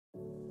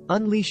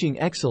Unleashing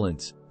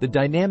excellence, the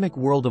dynamic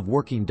world of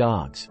working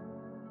dogs.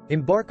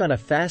 Embark on a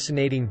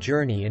fascinating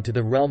journey into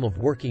the realm of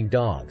working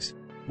dogs,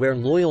 where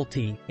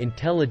loyalty,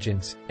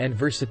 intelligence, and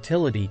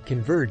versatility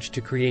converge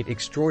to create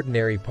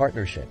extraordinary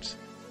partnerships.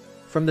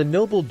 From the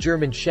noble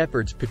German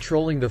shepherds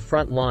patrolling the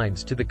front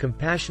lines to the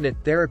compassionate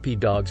therapy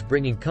dogs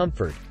bringing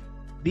comfort,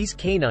 these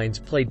canines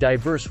play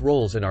diverse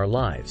roles in our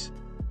lives.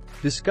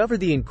 Discover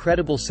the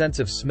incredible sense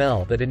of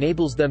smell that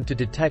enables them to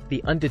detect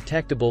the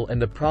undetectable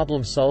and the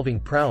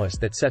problem-solving prowess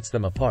that sets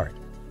them apart.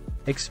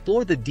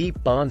 Explore the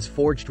deep bonds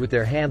forged with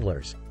their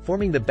handlers,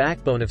 forming the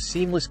backbone of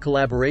seamless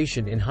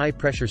collaboration in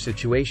high-pressure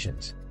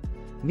situations.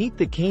 Meet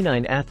the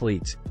canine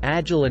athletes,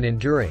 agile and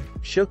enduring,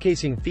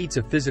 showcasing feats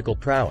of physical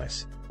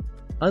prowess.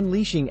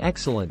 Unleashing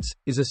excellence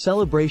is a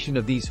celebration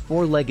of these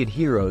four-legged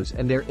heroes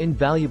and their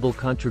invaluable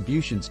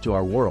contributions to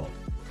our world.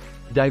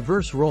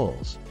 Diverse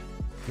roles.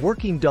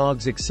 Working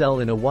dogs excel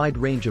in a wide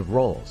range of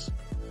roles.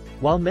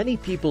 While many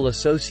people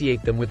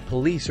associate them with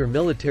police or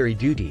military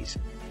duties,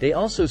 they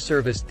also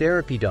serve as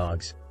therapy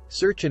dogs,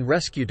 search and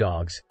rescue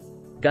dogs,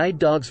 guide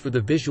dogs for the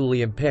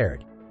visually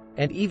impaired,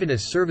 and even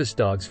as service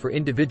dogs for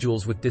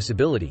individuals with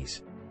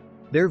disabilities.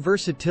 Their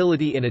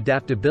versatility and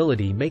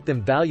adaptability make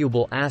them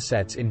valuable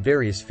assets in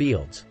various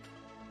fields.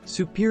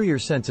 Superior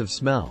sense of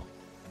smell.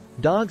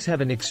 Dogs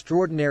have an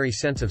extraordinary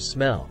sense of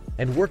smell,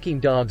 and working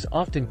dogs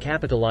often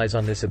capitalize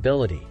on this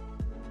ability.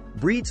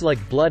 Breeds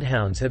like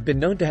bloodhounds have been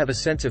known to have a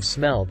sense of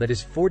smell that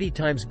is 40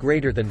 times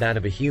greater than that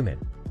of a human.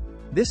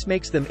 This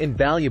makes them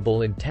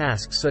invaluable in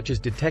tasks such as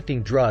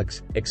detecting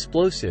drugs,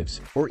 explosives,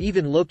 or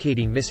even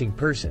locating missing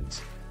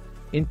persons.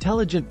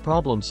 Intelligent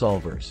problem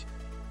solvers.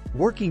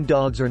 Working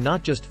dogs are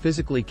not just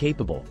physically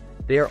capable,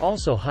 they are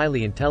also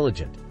highly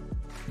intelligent.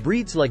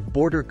 Breeds like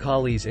Border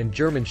Collies and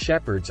German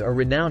Shepherds are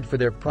renowned for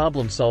their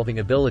problem-solving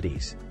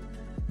abilities.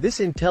 This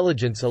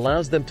intelligence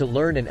allows them to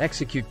learn and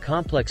execute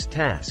complex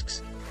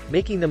tasks,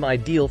 making them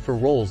ideal for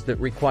roles that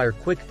require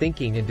quick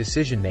thinking and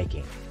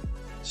decision-making.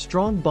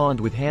 Strong bond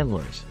with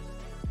handlers.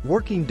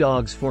 Working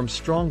dogs form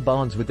strong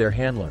bonds with their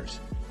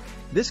handlers.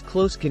 This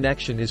close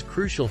connection is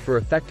crucial for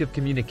effective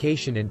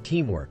communication and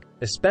teamwork,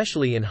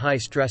 especially in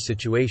high-stress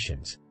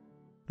situations.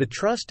 The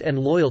trust and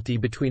loyalty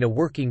between a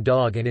working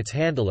dog and its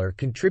handler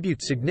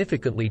contribute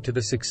significantly to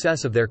the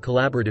success of their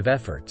collaborative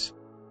efforts.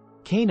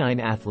 Canine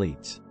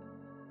athletes.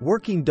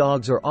 Working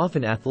dogs are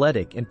often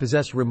athletic and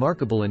possess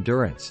remarkable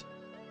endurance.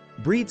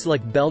 Breeds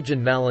like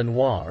Belgian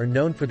Malinois are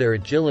known for their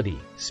agility,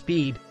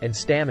 speed, and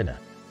stamina.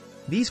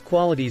 These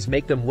qualities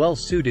make them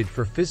well-suited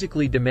for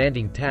physically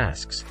demanding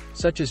tasks,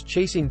 such as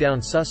chasing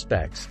down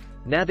suspects,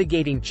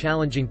 navigating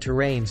challenging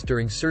terrains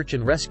during search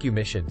and rescue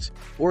missions,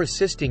 or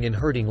assisting in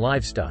herding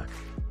livestock.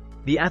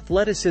 The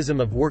athleticism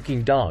of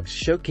working dogs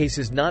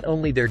showcases not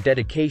only their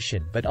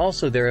dedication but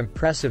also their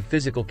impressive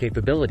physical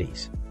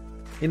capabilities.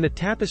 In the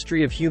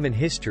tapestry of human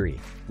history,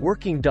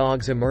 working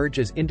dogs emerge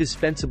as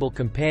indispensable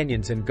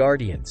companions and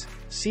guardians,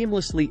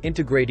 seamlessly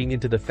integrating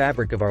into the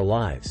fabric of our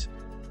lives.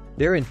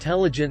 Their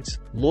intelligence,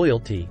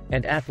 loyalty,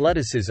 and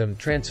athleticism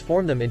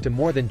transform them into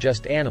more than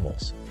just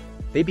animals.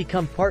 They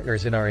become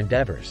partners in our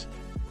endeavors.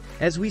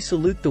 As we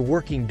salute the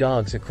working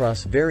dogs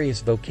across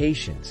various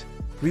vocations,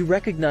 we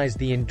recognize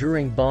the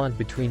enduring bond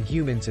between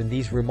humans and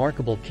these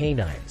remarkable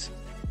canines,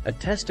 a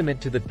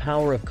testament to the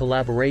power of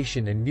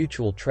collaboration and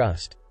mutual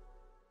trust.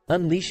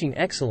 Unleashing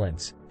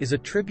excellence is a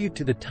tribute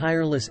to the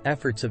tireless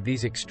efforts of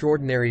these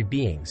extraordinary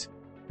beings,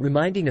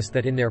 reminding us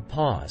that in their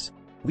paws,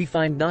 we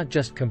find not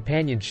just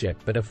companionship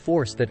but a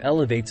force that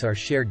elevates our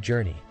shared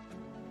journey.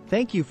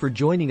 Thank you for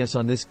joining us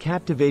on this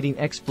captivating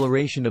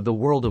exploration of the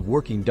world of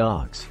working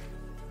dogs.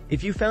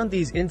 If you found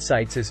these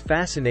insights as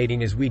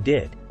fascinating as we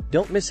did,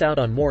 don't miss out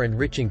on more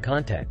enriching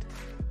content.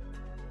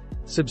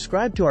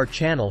 Subscribe to our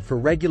channel for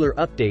regular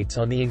updates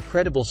on the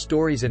incredible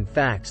stories and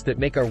facts that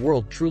make our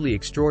world truly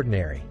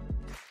extraordinary.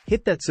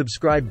 Hit that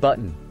subscribe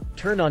button,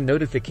 turn on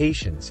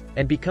notifications,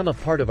 and become a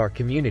part of our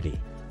community.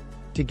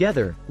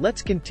 Together,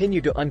 let's continue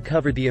to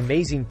uncover the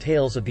amazing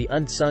tales of the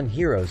unsung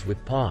heroes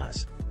with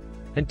paws.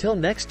 Until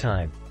next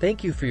time,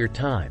 thank you for your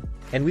time,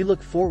 and we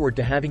look forward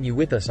to having you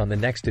with us on the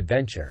next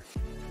adventure.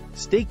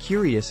 Stay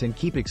curious and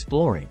keep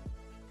exploring.